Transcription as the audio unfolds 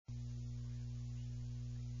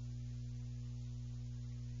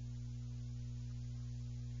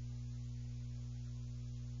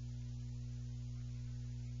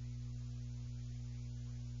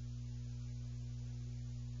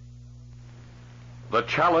The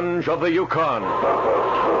Challenge of the Yukon.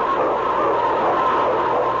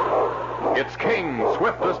 It's King,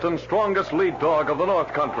 swiftest and strongest lead dog of the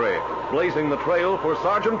North Country, blazing the trail for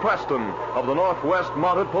Sergeant Preston of the Northwest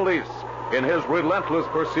Mounted Police in his relentless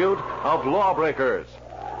pursuit of lawbreakers.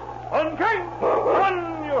 On King!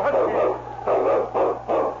 Run, you husky!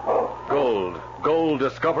 Gold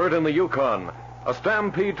discovered in the Yukon. A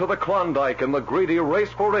stampede to the Klondike in the greedy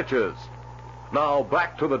race for riches. Now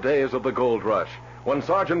back to the days of the gold rush, when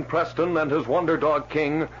Sergeant Preston and his wonder dog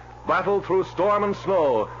King battled through storm and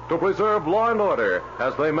snow to preserve law and order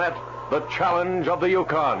as they met the challenge of the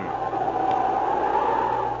Yukon.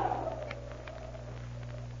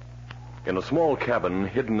 In a small cabin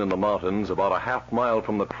hidden in the mountains about a half-mile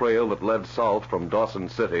from the trail that led south from Dawson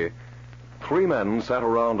City, 3 men sat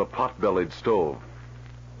around a pot-bellied stove.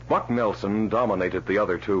 Buck Nelson dominated the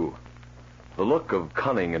other 2. The look of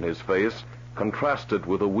cunning in his face contrasted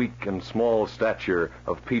with the weak and small stature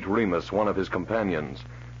of Pete Remus, one of his companions,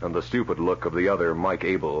 and the stupid look of the other, Mike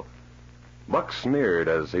Abel. Buck sneered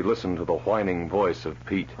as he listened to the whining voice of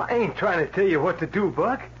Pete. I ain't trying to tell you what to do,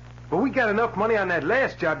 Buck, but we got enough money on that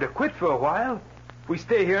last job to quit for a while. If we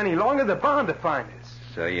stay here any longer, they're bound to find us.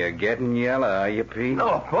 So you're getting yellow, are you, Pete?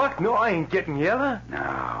 No, Buck, no, I ain't getting yellow.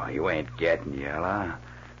 No, you ain't getting yellow.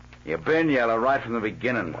 You've been yellow right from the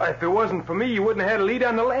beginning. Why, if it wasn't for me, you wouldn't have had a lead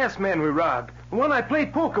on the last man we robbed. The one I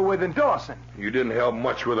played poker with in Dawson. You didn't help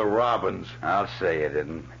much with the robbins. I'll say you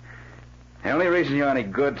didn't. The only reason you're any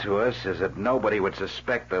good to us is that nobody would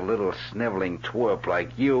suspect a little sniveling twerp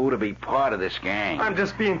like you to be part of this gang. I'm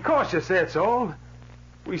just being cautious, that's all.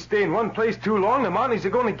 We stay in one place too long, the Mounties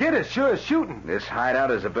are going to get us, sure as shooting. This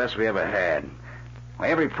hideout is the best we ever had. Why,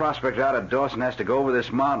 every prospector out of Dawson has to go over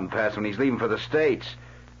this mountain pass when he's leaving for the States.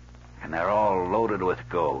 And they're all loaded with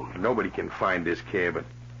gold. Nobody can find this cabin.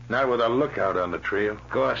 Not with a lookout on the trail. Of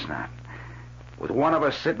course not. With one of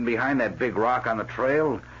us sitting behind that big rock on the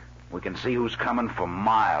trail, we can see who's coming for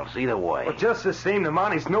miles either way. But just the same, the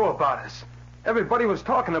Mounties know about us. Everybody was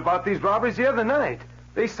talking about these robberies the other night.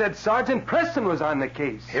 They said Sergeant Preston was on the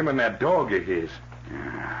case. Him and that dog of his.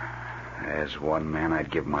 There's one man I'd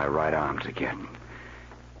give my right arm to get.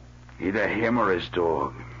 Either him or his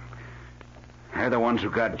dog. They're the ones who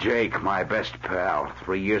got Jake, my best pal,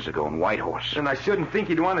 3 years ago in Whitehorse. And I shouldn't think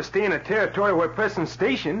you'd want to stay in a territory where Preston's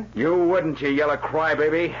stationed. You wouldn't, you yellow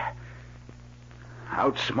crybaby.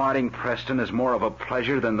 Outsmarting Preston is more of a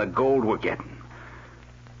pleasure than the gold we're getting.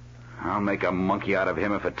 I'll make a monkey out of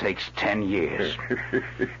him if it takes 10 years.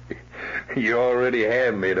 You already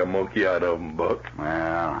have made a monkey out of him, Buck.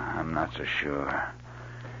 Well, I'm not so sure.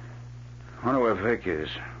 Wonder where Vic is.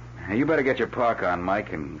 You better get your park on,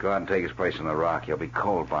 Mike, and go out and take his place on the rock. You'll be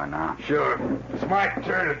cold by now. Sure. It's my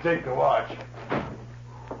turn to take the watch.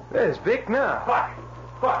 There's Vic now.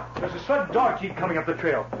 Buck, there's a sled dog team coming up the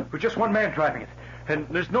trail with just one man driving it. And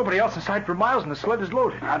there's nobody else in sight for miles, and the sled is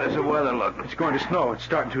loaded. How does the weather look? It's going to snow. It's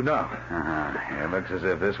starting to now. It looks as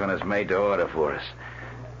if this one is made to order for us.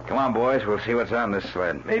 Come on, boys. We'll see what's on this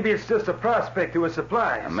sled. Maybe it's just a prospector with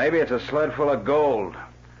supplies. And maybe it's a sled full of gold.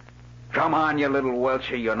 Come on, you little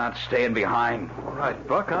welcher. You're not staying behind. All right,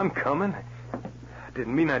 Buck, I'm coming.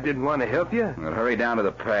 Didn't mean I didn't want to help you. We'll hurry down to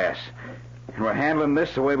the pass. And we're handling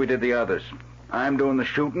this the way we did the others. I'm doing the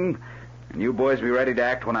shooting, and you boys be ready to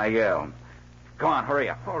act when I yell. Come on, hurry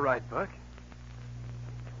up. All right, Buck.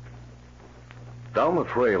 Down the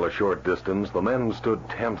trail a short distance, the men stood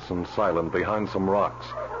tense and silent behind some rocks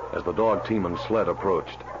as the dog team and sled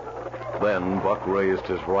approached. Then Buck raised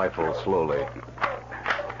his rifle slowly.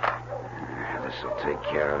 This'll take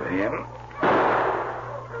care of him.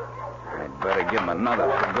 I'd better give him another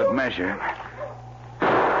for good measure.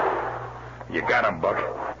 You got him, Buck.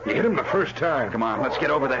 You hit him the first time. Come on, let's get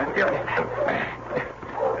over there.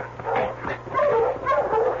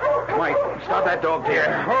 Mike, stop that dog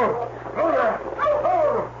there. Hold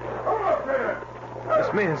up there.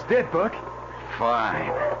 This man's dead, Buck. Fine.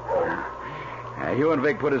 You and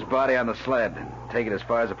Vic put his body on the sled and take it as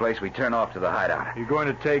far as the place we turn off to the hideout. You going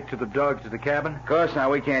to take to the dogs to the cabin? Of course, now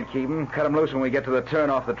we can't keep him. Cut him loose when we get to the turn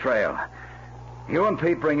off the trail. You and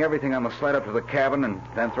Pete bring everything on the sled up to the cabin and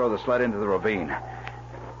then throw the sled into the ravine.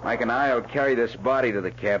 Mike and I will carry this body to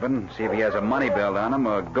the cabin, see if he has a money belt on him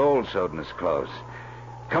or gold sewed in his clothes.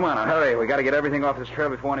 Come on, now, hurry. We got to get everything off this trail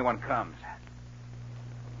before anyone comes.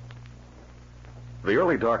 The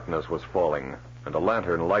early darkness was falling, and a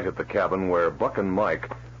lantern lighted the cabin where Buck and Mike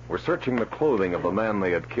were searching the clothing of the man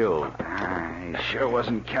they had killed. He sure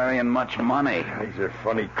wasn't carrying much money. These are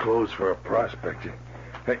funny clothes for a prospector.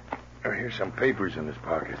 Hey, here's some papers in his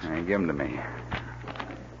pockets. Give them to me.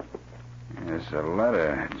 There's a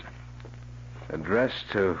letter. Addressed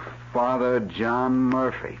to Father John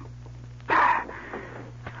Murphy.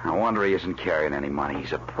 No wonder he isn't carrying any money.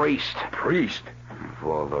 He's a priest. Priest? Of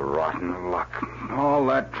all the rotten luck. All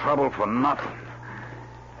that trouble for nothing.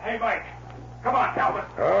 Hey, Mike. Come on, Calvin.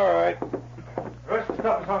 All right. The rest of the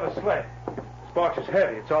stuff is on the sled. This box is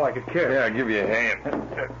heavy. It's all I could carry. Yeah, I'll give you a hand.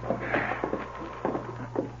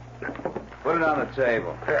 Put it on the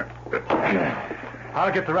table.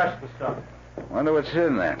 I'll get the rest of the stuff. Wonder what's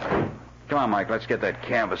in there. Come on, Mike. Let's get that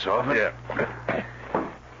canvas off it.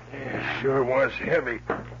 Yeah, sure was heavy.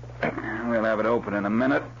 We'll have it open in a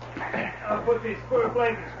minute. I'll put these fur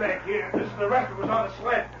blankets back here. The rest of it was on the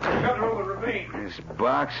sled. Shoved over the ravine. This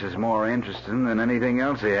box is more interesting than anything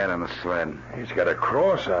else he had on the sled. He's got a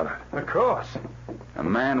cross on it. A cross? The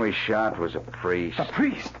man we shot was a priest. A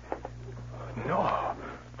priest? No.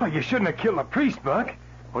 Oh, you shouldn't have killed a priest, Buck.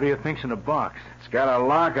 What do you think's in the box? It's got a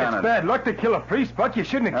lock on it. It's bad luck to kill a priest, Buck. You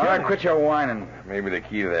shouldn't have All killed right, him. quit your whining. Maybe the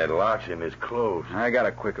key to that lock's in his clothes. I got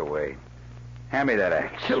a quicker way. Hand me that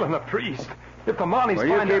axe. Killing a priest. If the Mounties Will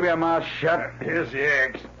you find keep out... your mouth shut? Here's the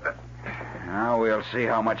axe. Now we'll see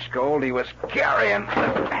how much gold he was carrying.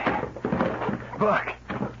 Buck,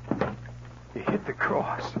 you hit the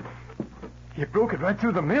cross. You broke it right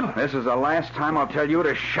through the middle. This is the last time I'll tell you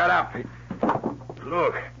to shut up.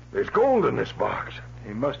 Look, there's gold in this box.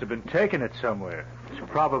 He must have been taking it somewhere. It's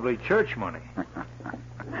probably church money.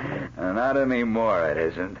 Not anymore, it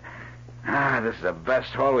isn't. This is the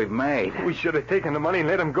best haul we've made. We should have taken the money and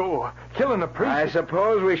let him go. Killing a priest. I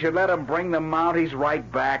suppose we should let him bring the Mounties right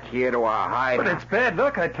back here to our hideout. But it's bad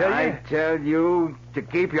luck, I tell you. I tell you to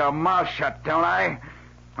keep your mouth shut, don't I?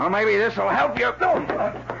 Well, maybe this will help you.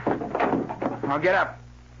 Now get up.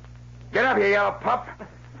 Get up, you yellow pup.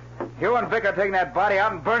 You and Vic are taking that body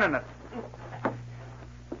out and burning it.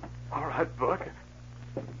 All right, Buck.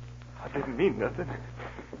 I didn't mean nothing.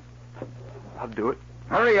 I'll do it.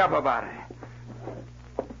 Hurry up about it.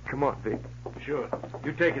 Come on, Vic. Sure.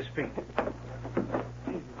 You take his feet.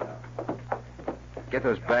 Get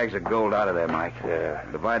those bags of gold out of there, Mike. Yeah.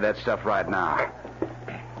 Divide that stuff right now.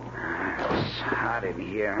 It's hot in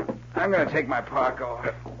here. I'm going to take my park off.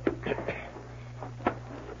 Hey,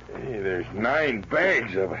 there's 9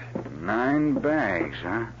 bags of it. 9 bags,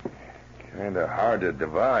 huh? Kind of hard to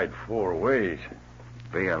divide 4 ways.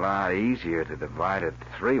 Be a lot easier to divide it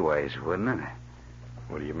 3 ways, wouldn't it?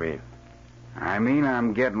 What do you mean? I mean,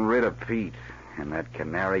 I'm getting rid of Pete and that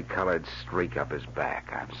canary-colored streak up his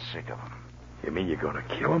back. I'm sick of him. You mean you're going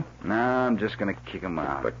to kill him? No, I'm just going to kick him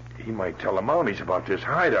out. But he might tell the Mounties about this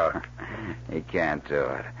hideout. He can't do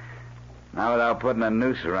it. Not without putting a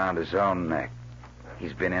noose around his own neck.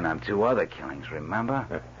 He's been in on 2 other killings, remember?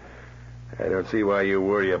 I don't see why you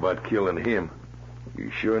worry about killing him.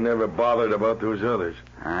 You sure never bothered about those others.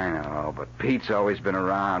 I know, but Pete's always been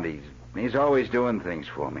around. He's always doing things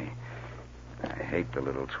for me. I hate the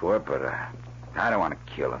little twerp, but I don't want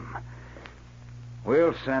to kill him.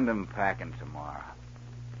 We'll send him packing tomorrow.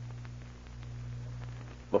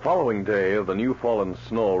 The following day, the new fallen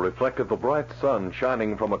snow reflected the bright sun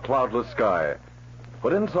shining from a cloudless sky.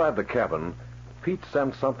 But inside the cabin, Pete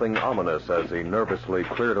sensed something ominous as he nervously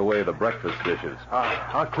cleared away the breakfast dishes.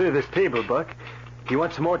 I'll clear this table, Buck. You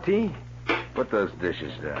want some more tea? Put those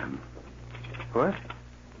dishes down. What?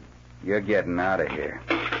 You're getting out of here.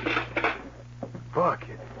 Buck,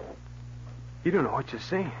 you don't know what you're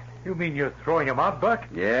saying. You mean you're throwing him out, Buck?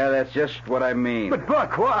 Yeah, that's just what I mean. But,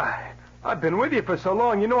 Buck, why? I've been with you for so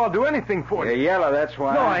long, you know I'll do anything for You're you. yellow, that's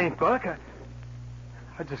why. No, I ain't, Buck.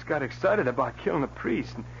 I just got excited about killing a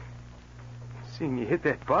priest and seeing you hit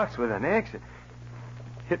that box with an axe and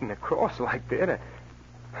hitting the cross like that.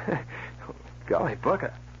 Golly,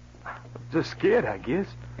 Buck, I'm just scared, I guess.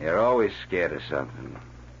 You're always scared of something.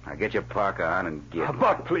 Now get your parka on and get...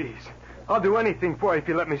 Buck, please. I'll do anything for you if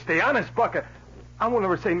you let me stay. Honest, Buck, I won't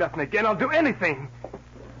ever say nothing again. I'll do anything.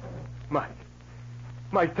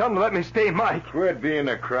 Mike, tell him to let me stay, Mike. Quit being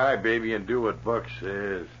a crybaby and do what Buck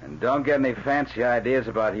says. And don't get any fancy ideas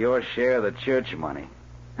about your share of the church money.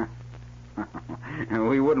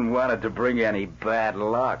 We wouldn't want it to bring you any bad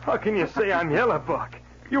luck. How can you say I'm yellow, Buck?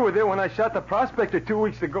 You were there when I shot the prospector 2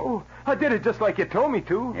 weeks ago. I did it just like you told me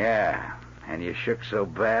to. Yeah, and you shook so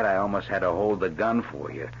bad I almost had to hold the gun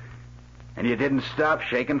for you. And you didn't stop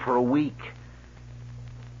shaking for a week.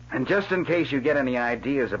 And just in case you get any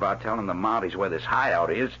ideas about telling the Mounties where this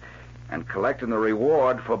hideout is and collecting the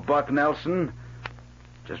reward for Buck Nelson,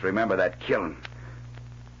 just remember that killing.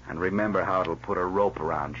 And remember how it'll put a rope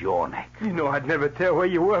around your neck. You know I'd never tell where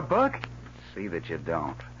you were, Buck. See that you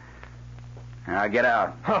don't. Now get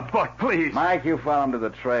out. Oh, Buck, please. Mike, you follow him to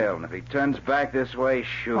the trail, and if he turns back this way,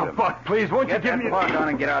 shoot Oh, him. Buck, please, won't you Get give that me park on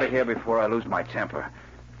and get out of here before I lose my temper.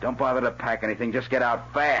 Don't bother to pack anything. Just get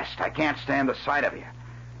out fast. I can't stand the sight of you.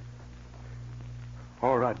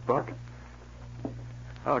 All right, Buck.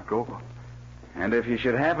 I'll go. And if you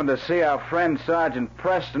should happen to see our friend Sergeant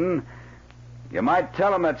Preston, you might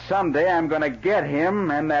tell him that someday I'm going to get him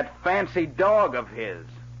and that fancy dog of his.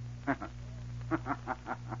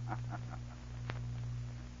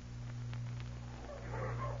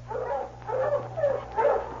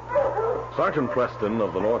 Sergeant Preston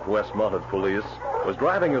of the Northwest Mounted Police was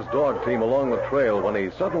driving his dog team along the trail when he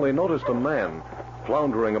suddenly noticed a man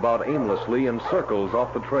floundering about aimlessly in circles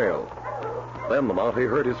off the trail. Then the Mountie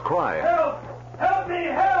heard his cry. Help! Help me!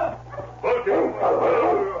 Help!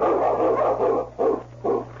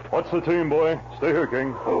 What's the team, boy? Stay here,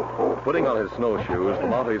 King. Putting on his snowshoes, the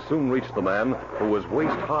Mountie soon reached the man who was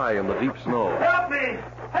waist high in the deep snow. Help me!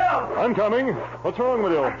 Help! I'm coming. What's wrong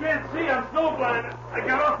with you? I can't see. I'm snowblind. I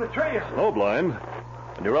got off the trail. Snowblind?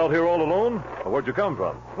 And you're out here all alone? Or where'd you come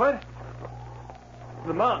from? What?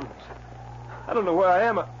 The mountains. I don't know where I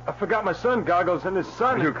am. I forgot my sun goggles and the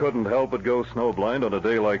sun. You couldn't help but go snowblind on a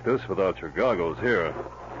day like this without your goggles here.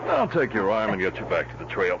 I'll take your arm and get you back to the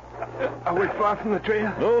trail. Are we far from the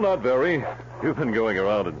trail? No, not very. You've been going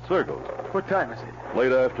around in circles. What time is it?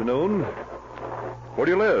 Late afternoon. Where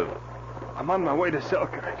do you live? I'm on my way to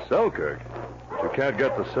Selkirk. Selkirk? But you can't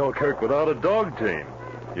get to Selkirk without a dog team.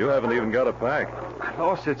 You haven't even got a pack. I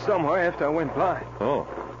lost it somewhere after I went blind. Oh.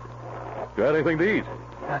 You had anything to eat?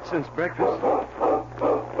 Not since breakfast.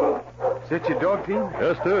 Is that your dog team?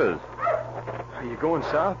 Yes, it is. Are you going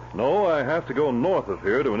south? No, I have to go north of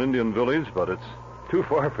here to an Indian village, but it's too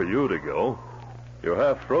far for you to go. You're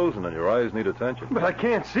half frozen and your eyes need attention. But I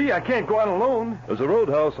can't see. I can't go out alone. There's a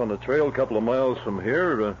roadhouse on the trail a couple of miles from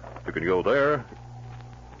here. You can go there.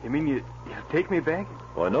 You mean you'll take me back?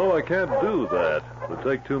 Well, I know I can't do that. It would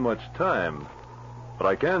take too much time. But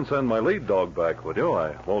I can send my lead dog back with you.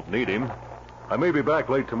 I won't need him. I may be back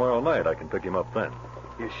late tomorrow night. I can pick him up then.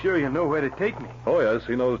 You sure you know where to take me? Oh, yes,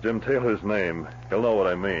 he knows Jim Taylor's name. He'll know what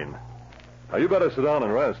I mean. Now, you better sit down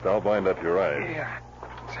and rest. I'll bind up your eyes. Yeah,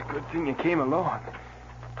 it's a good thing you came along.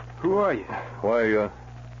 Who are you? Why,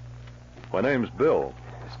 my name's Bill.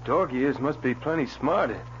 This dog of yours must be plenty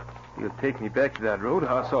smart. He'll take me back to that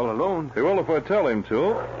roadhouse all alone. He will if I tell him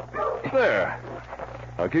to. There.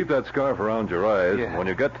 Now, keep that scarf around your eyes. Yeah. When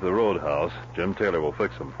you get to the roadhouse, Jim Taylor will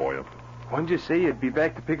fix them for you. When'd you say you'd be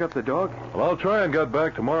back to pick up the dog? Well, I'll try and get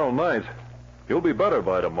back tomorrow night. You'll be better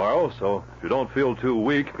by tomorrow, so if you don't feel too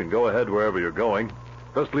weak, you can go ahead wherever you're going.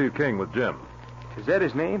 Just leave King with Jim. Is that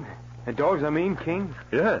his name? The dog's, I mean, King?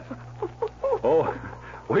 Yes. Oh,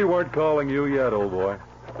 we weren't calling you yet, old boy.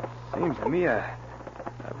 Seems to me I've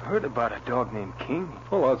heard about a dog named King.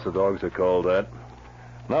 Well, lots of dogs are called that.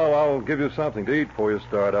 Now, I'll give you something to eat before you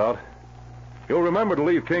start out. You'll remember to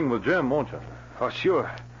leave King with Jim, won't you? Oh, sure.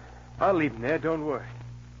 I'll leave him there, don't worry.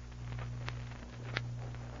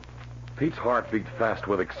 Pete's heart beat fast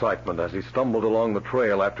with excitement as he stumbled along the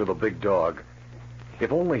trail after the big dog.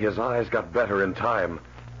 If only his eyes got better in time,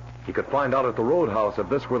 he could find out at the roadhouse if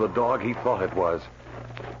this were the dog he thought it was.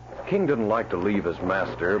 King didn't like to leave his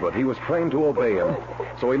master, but he was trained to obey him,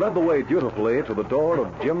 so he led the way dutifully to the door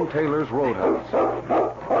of Jim Taylor's roadhouse.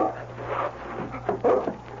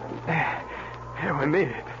 Here, we made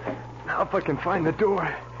it. Now if I can find the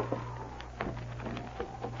door.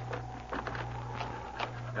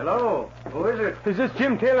 Hello, who is it? Is this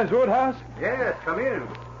Jim Taylor's roadhouse? Yes, come in.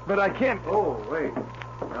 But I can't. Oh, wait.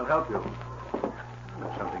 I'll help you.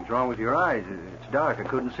 Something's wrong with your eyes. It's dark. I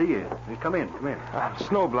couldn't see you. Come in, come in. I'm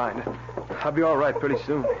snowblind. I'll be all right pretty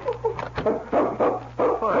soon.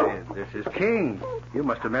 Why, this is King. You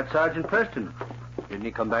must have met Sergeant Preston. Didn't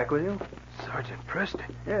he come back with you? Sergeant Preston?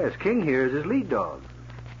 Yes, King here is his lead dog.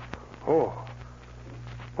 Oh,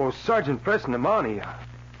 Sergeant Preston, the Mountie.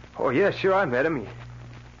 Oh, yeah, sure, I met him. He's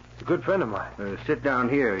a good friend of mine. Sit down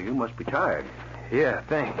here. You must be tired. Yeah,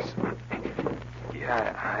 thanks.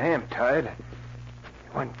 Yeah, I am tired.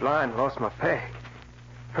 Went blind, lost my pack.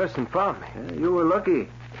 Preston found me. You were lucky.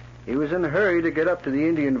 He was in a hurry to get up to the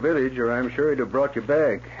Indian village, or I'm sure he'd have brought you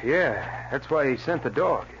back. Yeah, that's why he sent the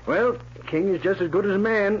dog. Well, King is just as good as a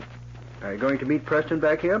man. Are you going to meet Preston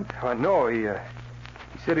back here? No, he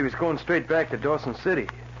said he was going straight back to Dawson City.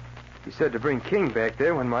 He said to bring King back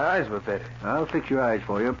there when my eyes were better. I'll fix your eyes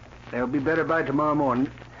for you. They'll be better by tomorrow morning.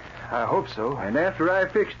 I hope so. And after I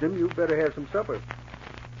fix them, you better have some supper.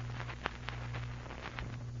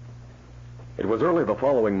 It was early the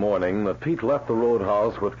following morning that Pete left the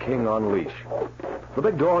roadhouse with King on leash. The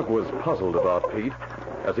big dog was puzzled about Pete,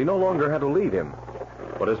 as he no longer had to lead him.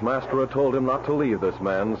 But his master had told him not to leave this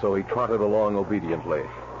man, so he trotted along obediently.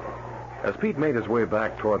 As Pete made his way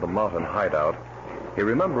back toward the mountain hideout, he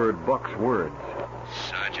remembered Buck's words.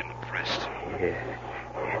 Sergeant Preston. Yeah.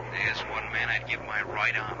 There's one man I'd give my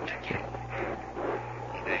right arm to get.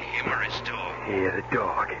 Either him or his dog. Yeah, the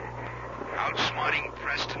dog. Outsmarting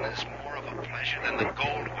Preston is more of a pleasure than the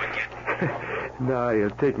gold we're getting. Now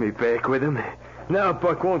he'll take me back with him. Now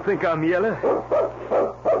Buck won't think I'm yellow.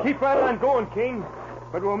 Keep right on going, King.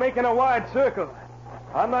 But we're making a wide circle.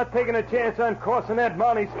 I'm not taking a chance on crossing that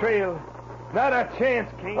Mounties trail. Not a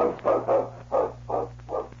chance, King.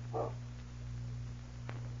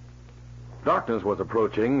 Darkness was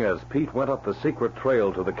approaching as Pete went up the secret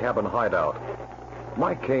trail to the cabin hideout.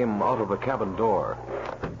 Mike came out of the cabin door.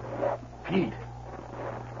 Pete,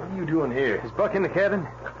 what are you doing here? Is Buck in the cabin?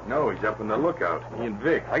 No, he's up in the lookout. He and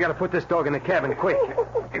Vic. I gotta put this dog in the cabin quick.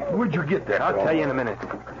 Hey, where'd you get that? I'll tell you in a minute.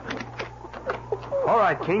 All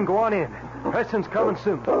right, King, go on in. Preston's coming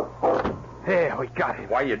soon. There, we got him.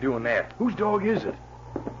 Why are you doing that? Whose dog is it?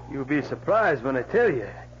 You'll be surprised when I tell you.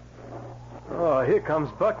 Oh, here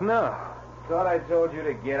comes Buck now. Thought I told you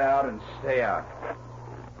to get out and stay out.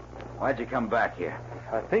 Why'd you come back here?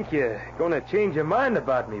 I think you're gonna change your mind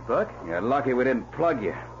about me, Buck. You're lucky we didn't plug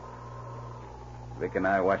you. Vic and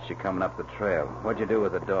I watched you coming up the trail. What'd you do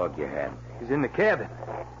with the dog you had? He's in the cabin.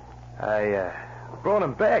 I brought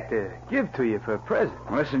him back to give to you for a present.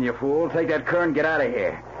 Listen, you fool. Take that cur and get out of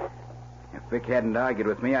here. If Vic hadn't argued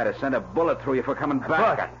with me, I'd have sent a bullet through you for coming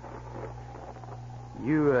back. Buck.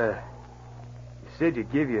 You said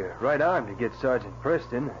you'd give your right arm to get Sergeant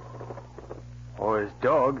Preston. Or his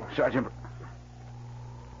dog. Sergeant...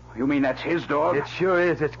 You mean that's his dog? It sure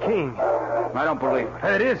is. It's King. I don't believe it.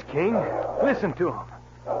 It is, King. Listen to him.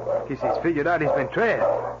 Guess he's figured out he's been trapped.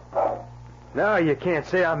 Now you can't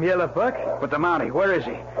say I'm yellow, Buck. But the Mountie, where is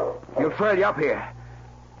he? He'll trail you up here.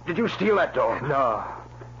 Did you steal that dog? No.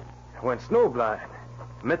 I went snowblind.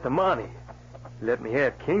 Met the Mountie. Let me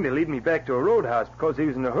have King to lead me back to a roadhouse because he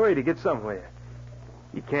was in a hurry to get somewhere.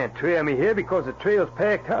 He can't trail me here because the trail's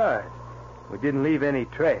packed hard. We didn't leave any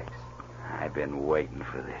tracks. I've been waiting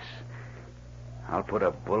for this. I'll put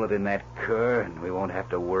a bullet in that cur, and we won't have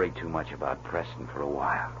to worry too much about Preston for a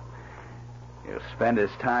while. He'll spend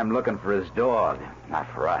his time looking for his dog,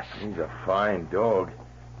 not for us. He's a fine dog.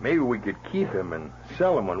 Maybe we could keep him and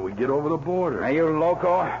sell him when we get over the border. Are you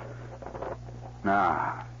loco?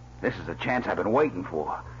 No. This is the chance I've been waiting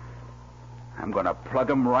for. I'm going to plug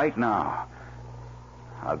him right now.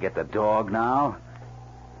 I'll get the dog now,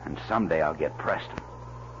 and someday I'll get Preston.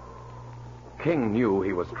 King knew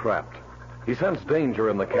he was trapped. He sensed danger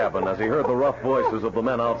in the cabin as he heard the rough voices of the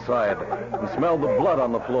men outside and smelled the blood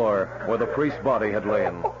on the floor where the priest's body had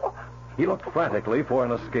lain. He looked frantically for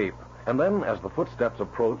an escape, and then, as the footsteps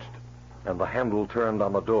approached and the handle turned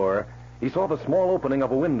on the door, he saw the small opening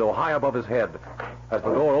of a window high above his head. As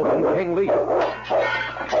the door opened, King leaped.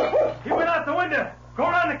 He went out the window. Go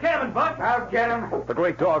around the cabin, Buck. I'll get him. The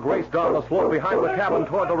great dog raced down the slope behind the cabin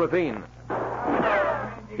toward the ravine.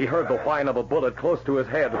 He heard the whine of a bullet close to his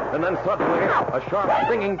head, and then suddenly, a sharp,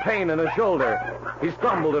 stinging pain in his shoulder. He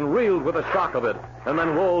stumbled and reeled with the shock of it, and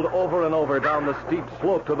then rolled over and over down the steep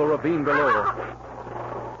slope to the ravine below.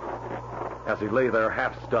 As he lay there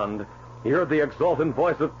half-stunned, he heard the exultant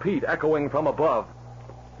voice of Pete echoing from above.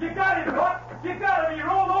 You got him, Buck. You got him. He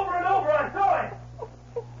rolled over and over. I saw him.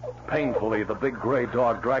 Painfully, the big gray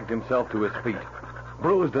dog dragged himself to his feet.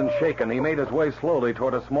 Bruised and shaken, he made his way slowly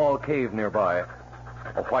toward a small cave nearby.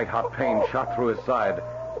 A white-hot pain shot through his side,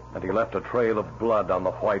 and he left a trail of blood on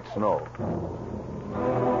the white snow.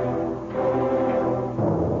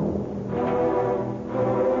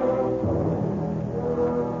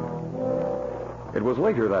 It was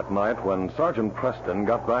later that night when Sergeant Preston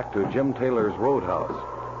got back to Jim Taylor's roadhouse.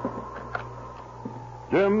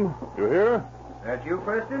 Jim, you here? That you,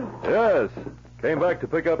 Preston? Yes. Came back to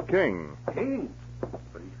pick up King. King?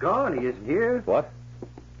 But he's gone. He isn't here. What?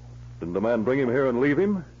 Didn't the man bring him here and leave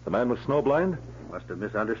him? The man was snowblind? He must have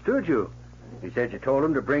misunderstood you. He said you told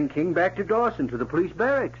him to bring King back to Dawson, to the police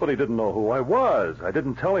barracks. But he didn't know who I was. I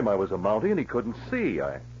didn't tell him I was a Mountie, and he couldn't see.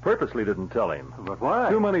 I purposely didn't tell him. But why?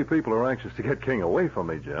 Too many people are anxious to get King away from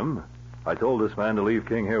me, Jim. I told this man to leave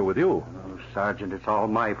King here with you. Oh, Sergeant, it's all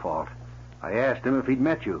my fault. I asked him if he'd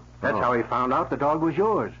met you. That's Oh. how he found out the dog was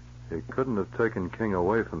yours. He couldn't have taken King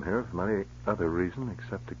away from here for any other reason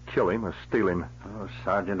except to kill him or steal him. Oh,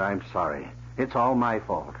 Sergeant, I'm sorry. It's all my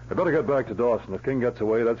fault. I better get back to Dawson. If King gets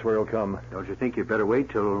away, that's where he'll come. Don't you think you'd better wait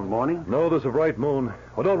till morning? No, there's a bright moon.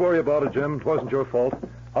 Well, don't worry about it, Jim. It wasn't your fault.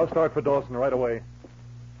 I'll start for Dawson right away.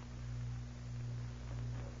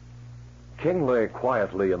 King lay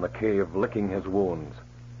quietly in the cave, licking his wounds.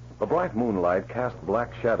 The bright moonlight cast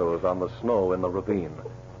black shadows on the snow in the ravine.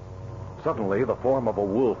 Suddenly, the form of a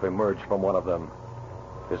wolf emerged from one of them.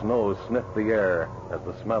 His nose sniffed the air as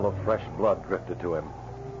the smell of fresh blood drifted to him.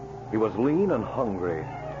 He was lean and hungry,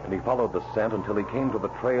 and he followed the scent until he came to the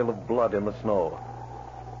trail of blood in the snow.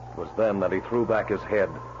 It was then that he threw back his head,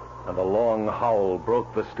 and a long howl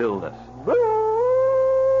broke the stillness.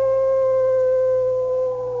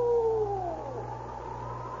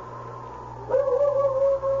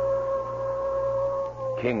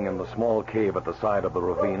 King, in the small cave at the side of the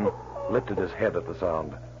ravine, lifted his head at the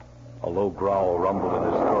sound. A low growl rumbled in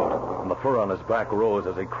his throat, and the fur on his back rose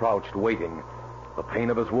as he crouched, waiting, the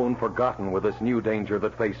pain of his wound forgotten with this new danger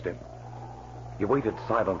that faced him. He waited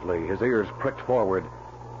silently, his ears pricked forward,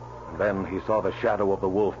 and then he saw the shadow of the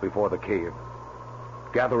wolf before the cave.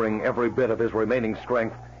 Gathering every bit of his remaining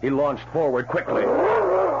strength, he launched forward quickly.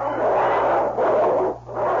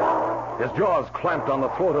 His jaws clamped on the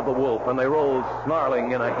throat of the wolf, and they rose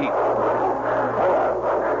snarling in a heap.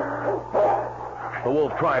 The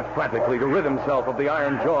wolf tried frantically to rid himself of the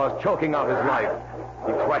iron jaws choking out his life.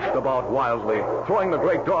 He thrashed about wildly, throwing the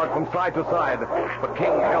great dog from side to side, but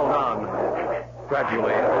King held on.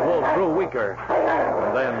 Gradually, the wolf grew weaker,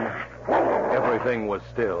 and then everything was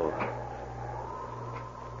still.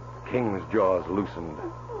 King's jaws loosened,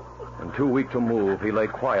 and too weak to move, he lay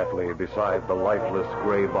quietly beside the lifeless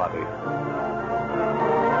gray body.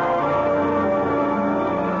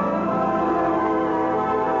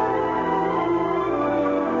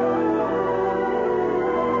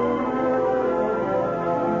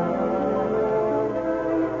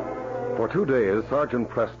 For 2 days, Sergeant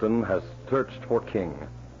Preston has searched for King.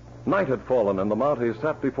 Night had fallen, and the Mountie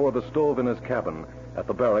sat before the stove in his cabin at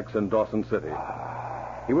the barracks in Dawson City.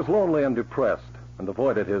 He was lonely and depressed, and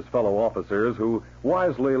avoided his fellow officers, who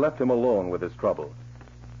wisely left him alone with his trouble.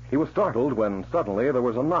 He was startled when suddenly there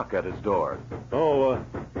was a knock at his door. Oh,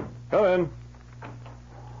 come in.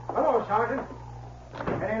 Hello, Sergeant.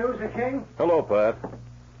 Any news of King? Hello, Pat.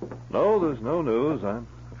 No, there's no news. I'm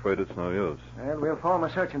afraid it's no use. Well, we'll form a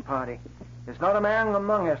searching party. There's not a man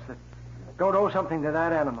among us that don't owe something to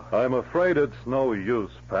that animal. I'm afraid it's no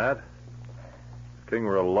use, Pat. If King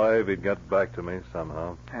were alive, he'd get back to me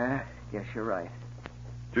somehow. Yes, you're right.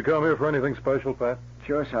 Did you come here for anything special, Pat?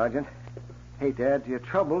 Sure, Sergeant. Hate to add to your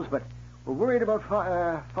troubles, but we're worried about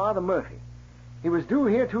Father Murphy. He was due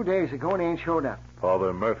here 2 days ago and he ain't showed up.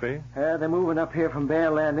 Father Murphy? They're moving up here from Bear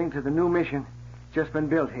Landing to the new mission. Just been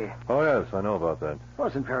built here. Oh, yes, I know about that.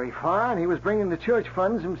 Wasn't very far, and he was bringing the church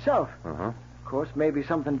funds himself. Uh-huh. Of course, maybe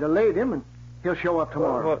something delayed him, and he'll show up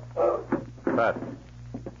tomorrow. Pat,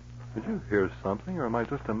 did you hear something, or am I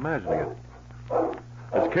just imagining it?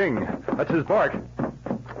 It's King. That's his bark.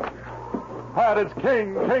 Pat, it's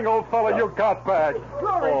King. King, old fella, you got back.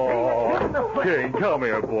 Glory, King, come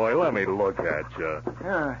here, boy. Let me look at you.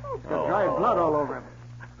 Yeah, he's got dried blood all over him.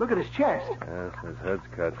 Look at his chest. Yes, his head's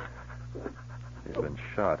cut. He's been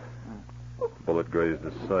shot. Bullet grazed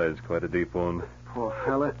his sides, quite a deep wound. Poor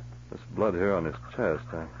fella. This blood here on his chest,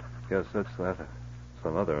 I guess that's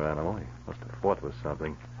some other animal. He must have fought with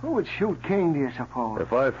something. Who would shoot King, do you suppose?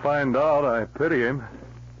 If I find out, I pity him.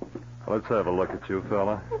 Let's have a look at you,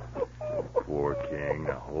 fella. Poor King.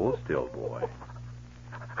 Now, hold still, boy.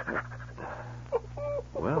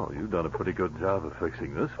 Well, you've done a pretty good job of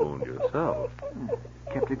fixing this wound yourself.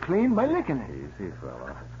 Kept it clean by licking it. Easy,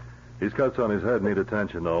 fella. These cuts on his head need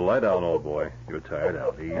attention, though. Lie down, old boy. You're tired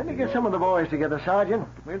out. Easy. Let me get some of the boys together, Sergeant.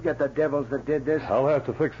 We'll get the devils that did this. I'll have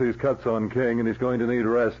to fix these cuts on King, and he's going to need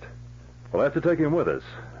rest. We'll have to take him with us.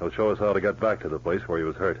 He'll show us how to get back to the place where he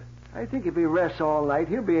was hurt. I think if he rests all night,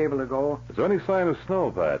 he'll be able to go. Is there any sign of snow,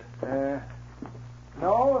 Pat?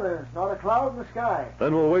 No, there's not a cloud in the sky.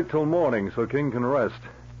 Then we'll wait till morning so King can rest.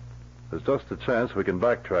 There's just a chance we can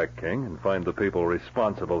backtrack King and find the people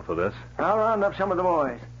responsible for this. I'll round up some of the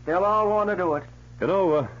boys. They'll all want to do it. You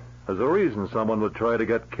know, there's a reason someone would try to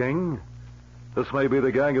get King. This may be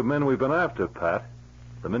the gang of men we've been after, Pat.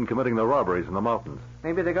 The men committing the robberies in the mountains.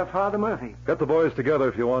 Maybe they got Father Murphy. Get the boys together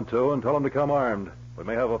if you want to and tell them to come armed. We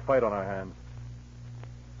may have a fight on our hands.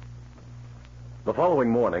 The following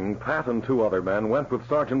morning, Pat and 2 other men went with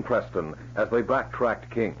Sergeant Preston as they backtracked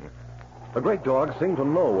King. The great dog seemed to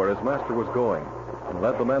know where his master was going and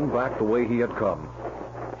led the men back the way he had come.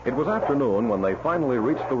 It was afternoon when they finally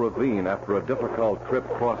reached the ravine after a difficult trip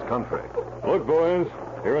cross-country. Look, boys,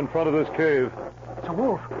 here in front of this cave. It's a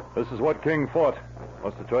wolf. This is what King fought.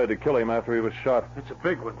 Must have tried to kill him after he was shot. It's a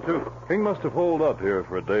big one, too. King must have holed up here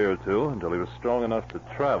for a day or two until he was strong enough to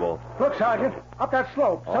travel. Look, Sergeant, up that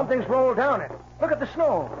slope. Something's rolled down it. Look at the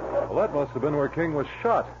snow. Well, that must have been where King was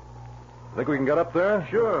shot. Think we can get up there?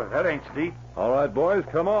 Sure, that ain't steep. All right, boys,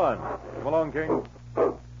 come on. Come along, King.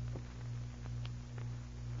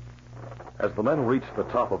 As the men reached the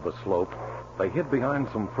top of the slope, they hid behind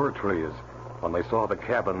some fir trees when they saw the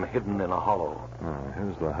cabin hidden in a hollow.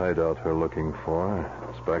 Here's the hideout we're looking for.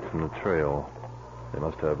 It's back from the trail. They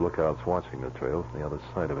must have lookouts watching the trail from the other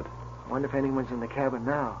side of it. Wonder if anyone's in the cabin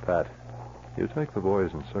now. Pat, you take the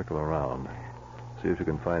boys and circle around. See if you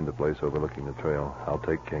can find the place overlooking the trail. I'll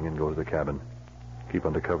take King and go to the cabin. Keep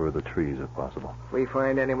under cover of the trees if possible. If we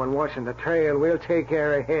find anyone watching the trail, we'll take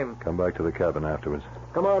care of him. Come back to the cabin afterwards.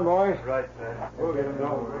 Come on, boys. Right, Pat. We'll get him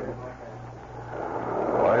over.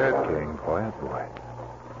 Quiet, King. Quiet, boy.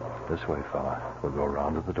 This way, fella. We'll go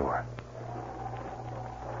around to the door.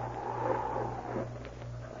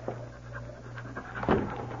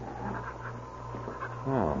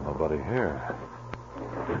 Oh, nobody here.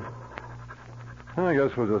 I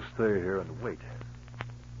guess we'll just stay here and wait.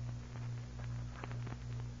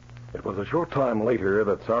 It was a short time later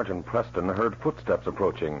that Sergeant Preston heard footsteps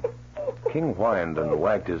approaching. King whined and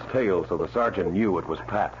wagged his tail so the sergeant knew it was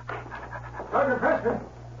Pat. Sergeant Preston,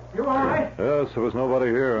 you all right? Yes, there was nobody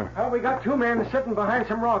here. Well, we got 2 men sitting behind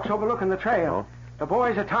some rocks overlooking the trail. The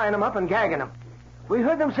boys are tying them up and gagging them. We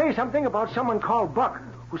heard them say something about someone called Buck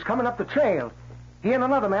who's coming up the trail. He and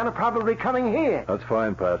another man are probably coming here. That's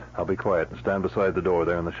fine, Pat. I'll be quiet and stand beside the door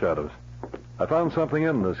there in the shadows. I found something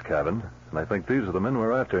in this cabin, and I think these are the men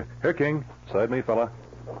we're after. Here, King. Side me, fella.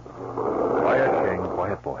 Quiet, King.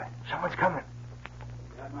 Quiet, boy. Someone's coming.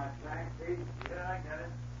 Got my flag, Pete? Yeah, I got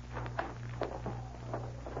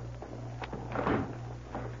it.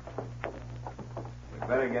 We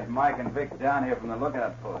better get Mike and Vic down here from the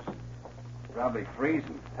lookout post. Probably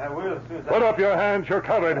freezing. I will as soon as Put up your hands. You're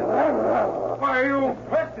covered. Why are you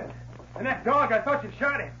Preston? And that dog, I thought you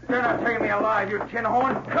shot him. You're not taking me alive, you tin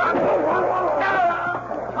horn. Cut!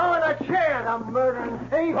 Oh, in a chair, the murdering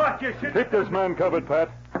thief. What, you should... Keep this man covered,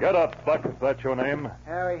 Pat. Get up, Buck, if that's your name.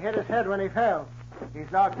 He hit his head when he fell.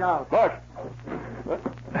 He's knocked out. Buck!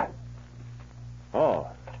 Oh.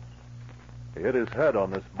 He hit his head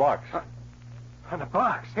on this box. On the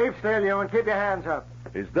box. Keep still, you, and keep your hands up.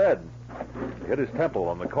 He's dead. He hit his temple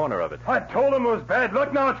on the corner of it. I told him it was bad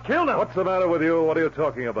luck. Now it's killed him. What's the matter with you? What are you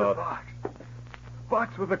talking about? Box.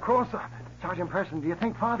 Box with a cross on it. Sergeant Preston, do you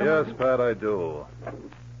think Father... Yes, Pat, I do.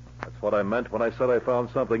 That's what I meant when I said I found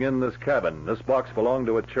something in this cabin. This box belonged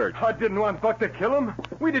to a church. I didn't want Buck to kill him.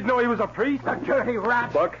 We didn't know he was a priest. The dirty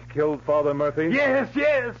rat. Buck killed Father Murphy? Yes,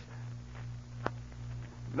 yes.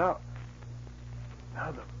 Now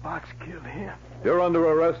the box killed him. You're under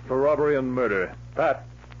arrest for robbery and murder. Pat,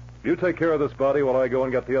 you take care of this body while I go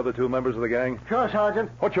and get the other 2 members of the gang. Sure, Sergeant.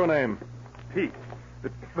 What's your name? Pete.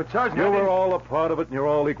 But Sergeant... You were all a part of it, and you're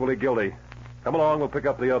all equally guilty. Come along, we'll pick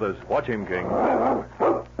up the others. Watch him, King.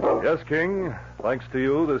 Yes, King. Thanks to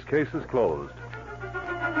you, this case is closed.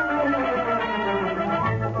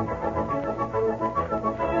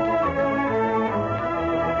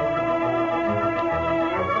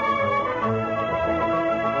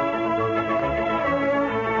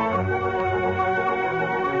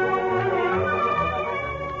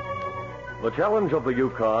 The Challenge of the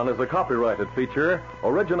Yukon is a copyrighted feature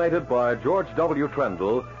originated by George W.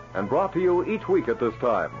 Trendle and brought to you each week at this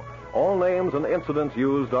time. All names and incidents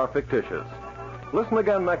used are fictitious. Listen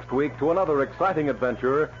again next week to another exciting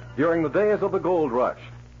adventure during the days of the gold rush.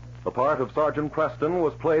 The part of Sergeant Preston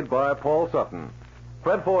was played by Paul Sutton.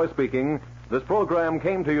 Fred Foy speaking. This program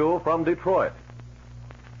came to you from Detroit.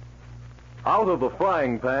 Out of the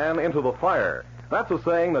frying pan into the fire. That's a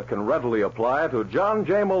saying that can readily apply to John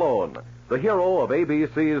J. Malone, the hero of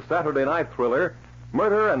ABC's Saturday night thriller,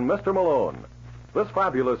 Murder and Mr. Malone. This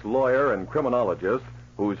fabulous lawyer and criminologist,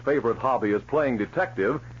 whose favorite hobby is playing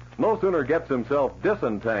detective, no sooner gets himself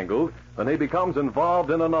disentangled than he becomes involved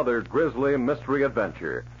in another grisly mystery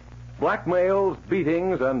adventure. Blackmails,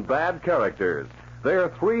 beatings, and bad characters. They are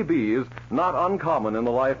 3 B's not uncommon in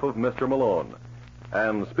the life of Mr. Malone.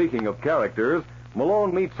 And speaking of characters,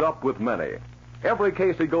 Malone meets up with many. Every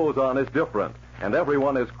case he goes on is different, and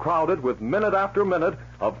everyone is crowded with minute after minute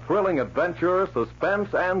of thrilling adventure,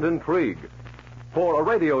 suspense, and intrigue. For a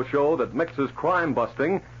radio show that mixes crime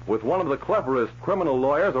busting with one of the cleverest criminal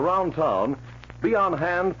lawyers around town, be on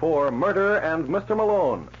hand for Murder and Mr.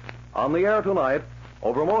 Malone, on the air tonight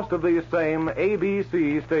over most of these same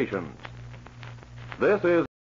ABC stations. This is